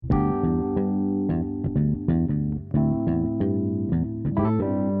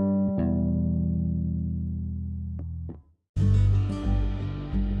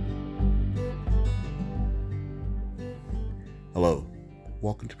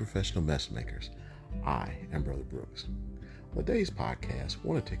welcome to Professional Mess Makers. I am Brother Brooks. On today's podcast, I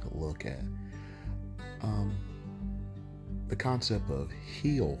want to take a look at the concept of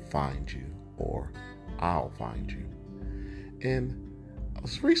he'll find you or I'll find you. And I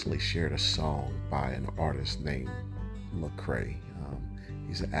was recently shared a song by an artist named Lecrae.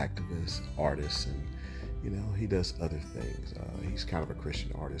 He's an activist, artist, and he does other things. He's kind of a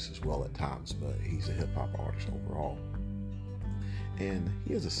Christian artist as well at times, but he's a hip-hop artist overall. And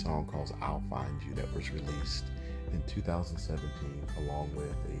he has a song called I'll Find You that was released in 2017 along with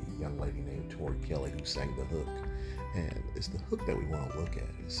a young lady named Tori Kelly who sang the hook. And it's the hook that we want to look at.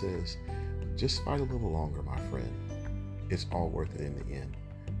 It says, "Just fight a little longer, my friend. It's all worth it in the end.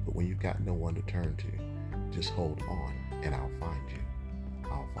 But when you've got no one to turn to, just hold on and I'll find you.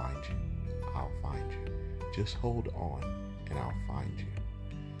 I'll find you. I'll find you. Just hold on and I'll find you."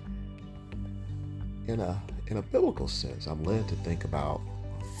 In a biblical sense, I'm led to think about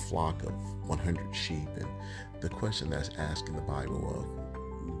a flock of 100 sheep, and the question that's asked in the Bible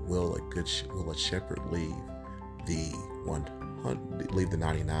of will a shepherd leave the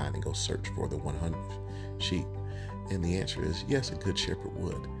 99 and go search for the 100th sheep? And the answer is yes, a good shepherd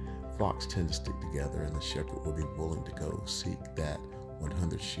would. Flocks tend to stick together, and the shepherd would be willing to go seek that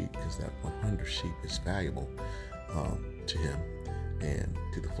 100 sheep because that 100 sheep is valuable to him and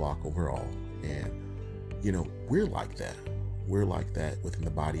to the flock overall. And we're like that. We're like that within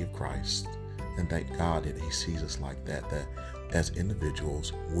the body of Christ. And thank God that he sees us like that as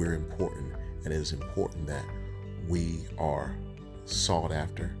individuals, we're important. And it is important that we are sought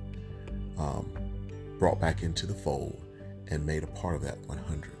after, brought back into the fold, and made a part of that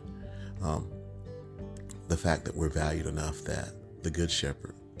 100. The fact that we're valued enough that the Good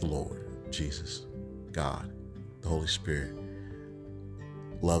Shepherd, the Lord, Jesus, God, the Holy Spirit,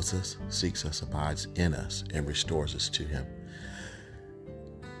 loves us, seeks us, abides in us, and restores us to him.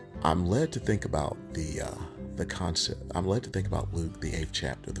 I'm led to think about the concept. I'm led to think about Luke, the 8th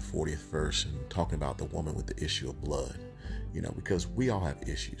chapter, the 40th verse, and talking about the woman with the issue of blood. Because we all have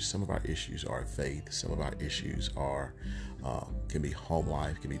issues. Some of our issues are faith. Some of our issues can be home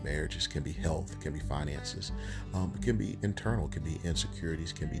life, can be marriages, can be health, can be finances. It can be internal, can be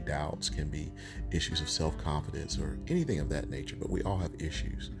insecurities, can be doubts, can be issues of self-confidence or anything of that nature. But we all have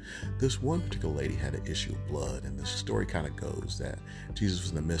issues. This one particular lady had an issue of blood, and the story kind of goes that Jesus was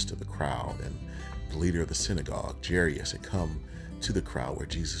in the midst of the crowd, and the leader of the synagogue, Jairus, had come to the crowd where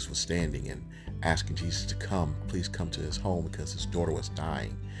Jesus was standing and asking Jesus to please come to his home because his daughter was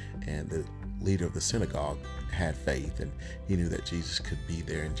dying. And the leader of the synagogue had faith, and he knew that Jesus could be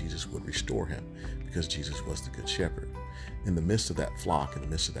there and Jesus would restore him because Jesus was the Good Shepherd. In the midst of that flock, in the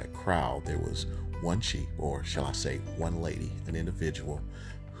midst of that crowd, there was one sheep, or shall I say one lady, an individual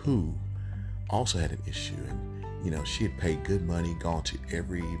who also had an issue. And she had paid good money, gone to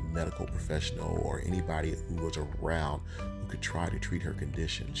every medical professional or anybody who was around who could try to treat her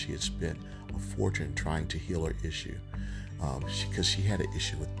condition. She had spent a fortune trying to heal her issue because she had an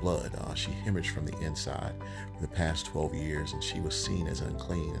issue with blood. She hemorrhaged from the inside for the past 12 years, and she was seen as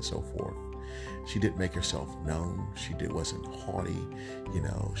unclean and so forth. She didn't make herself known. She wasn't haughty.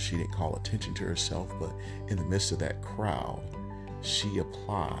 She didn't call attention to herself. But in the midst of that crowd, she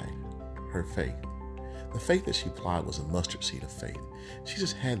applied her faith. The faith that she applied was a mustard seed of faith. She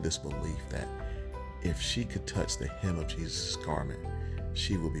just had this belief that if she could touch the hem of Jesus' garment,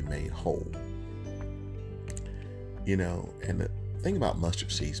 she would be made whole. And the thing about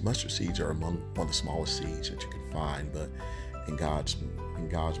mustard seeds are among one of the smallest seeds that you can find, but in God's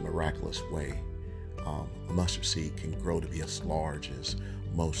miraculous way, a mustard seed can grow to be as large as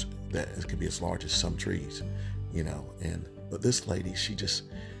it can be as large as some trees, but this lady, she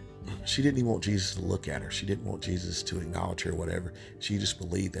didn't even want Jesus to look at her. She didn't want Jesus to acknowledge her or whatever. She just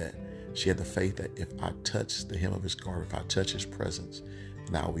believed that she had the faith that if I touch the hem of his garment, if I touch his presence,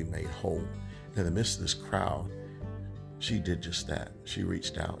 then I will be made whole. And in the midst of this crowd, she did just that. She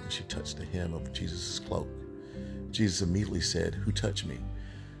reached out and she touched the hem of Jesus' cloak. Jesus immediately said, "Who touched me?"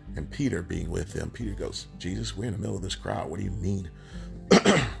 And Peter, being with them, Peter goes, "Jesus, we're in the middle of this crowd. What do you mean?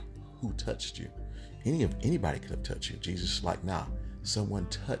 Who touched you? Anybody could have touched you." Jesus is like, "Nah. Someone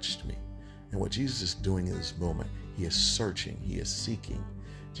touched me." And what Jesus is doing in this moment, he is searching, he is seeking.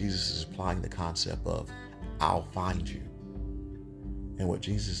 Jesus is applying the concept of I'll find you. And what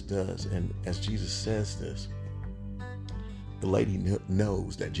Jesus does, and as Jesus says this, the lady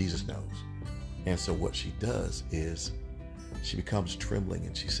knows that Jesus knows. And so what she does is she becomes trembling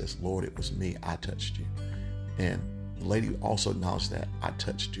and she says, "Lord, it was me. I touched you." And the lady also acknowledged that I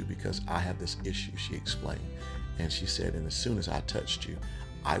touched you because I have this issue, she explained. And she said, "And as soon as I touched you,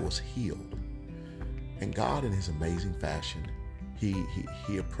 I was healed." And God, in his amazing fashion, he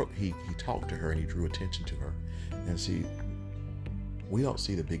talked to her and he drew attention to her. And see, we don't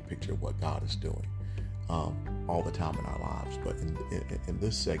see the big picture of what God is doing all the time in our lives, but in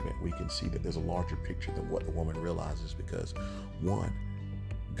this segment we can see that there's a larger picture than what the woman realizes, because one,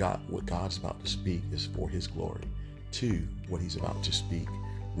 what God's about to speak is for his glory. Two, what he's about to speak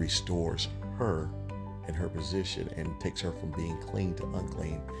restores her in her position and takes her from being clean to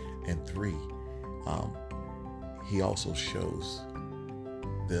unclean. And three, he also shows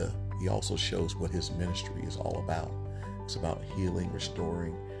what his ministry is all about. It's about healing,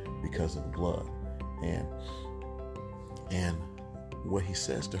 restoring because of blood. And what he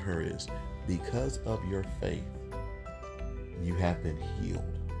says to her is, because of your faith, you have been healed.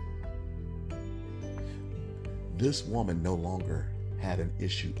 This woman no longer had an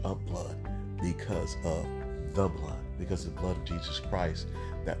issue of blood because of the blood, because of the blood of Jesus Christ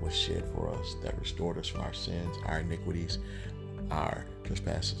that was shed for us, that restored us from our sins, our iniquities, our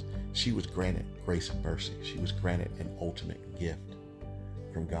trespasses. She was granted grace and mercy. She was granted an ultimate gift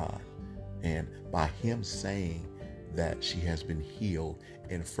from God. And by him saying that she has been healed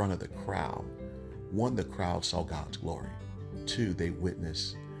in front of the crowd, one, the crowd saw God's glory. Two, they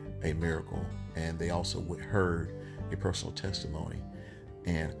witnessed a miracle, and they also heard a personal testimony,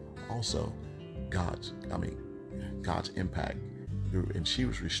 and also God's impact. And she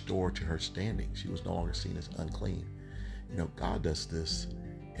was restored to her standing. She was no longer seen as unclean. God does this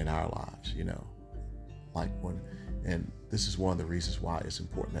in our lives, and this is one of the reasons why it's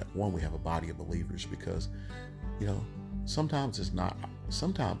important that, one, we have a body of believers, because, sometimes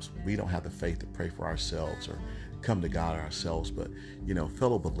we don't have the faith to pray for ourselves or come to God ourselves, but,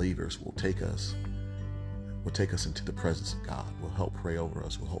 fellow believers will take us into the presence of God, will help pray over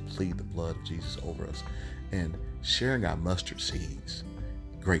us, will help plead the blood of Jesus over us. And sharing our mustard seeds,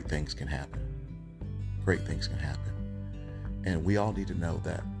 great things can happen. Great things can happen. And we all need to know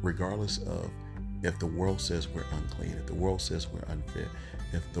that regardless of if the world says we're unclean, if the world says we're unfit,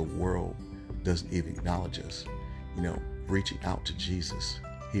 if the world doesn't even acknowledge us, reaching out to Jesus,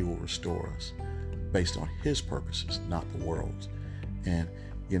 he will restore us based on his purposes, not the world's. And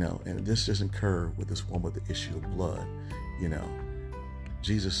this doesn't occur with this woman with the issue of blood.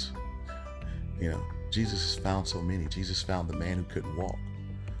 Jesus has found so many. Jesus found the man who couldn't walk,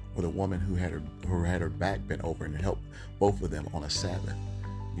 or the woman who had her back bent over, and helped both of them on a Sabbath.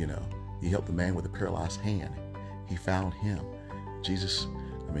 He helped the man with a paralyzed hand. He found him. Jesus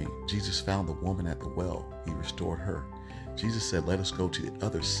found the woman at the well. He restored her. Jesus said, "Let us go to the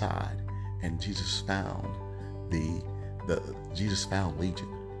other side," and Jesus found Jesus found Legion.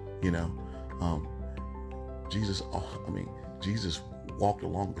 Jesus walked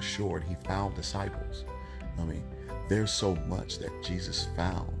along the shore and he found disciples. There's so much that Jesus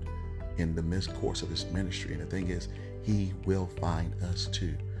found in the course of his ministry. And the thing is, he will find us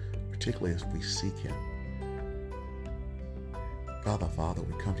too, particularly as we seek him. God, our Father,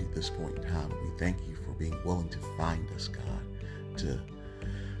 we come to you at this point in time, and we thank you for being willing to find us, God,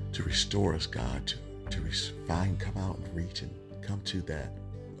 to restore us, God, to come out and reach and come to that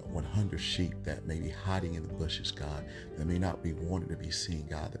 100 sheep that may be hiding in the bushes, God, that may not be wanted to be seen,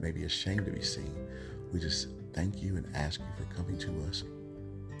 God, that may be ashamed to be seen. We just thank you and ask you for coming to us,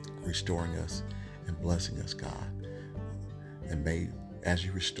 restoring us, and blessing us, God. And may, as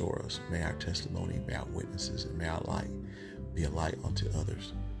you restore us, may our testimony, may our witnesses, and may our light be a light unto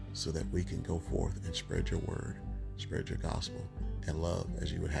others, so that we can go forth and spread your word, spread your gospel, and love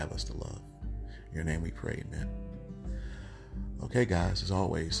as you would have us to love. In your name we pray, amen. Okay, guys, as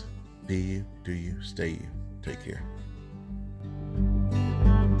always, be you, do you, stay you. Take care.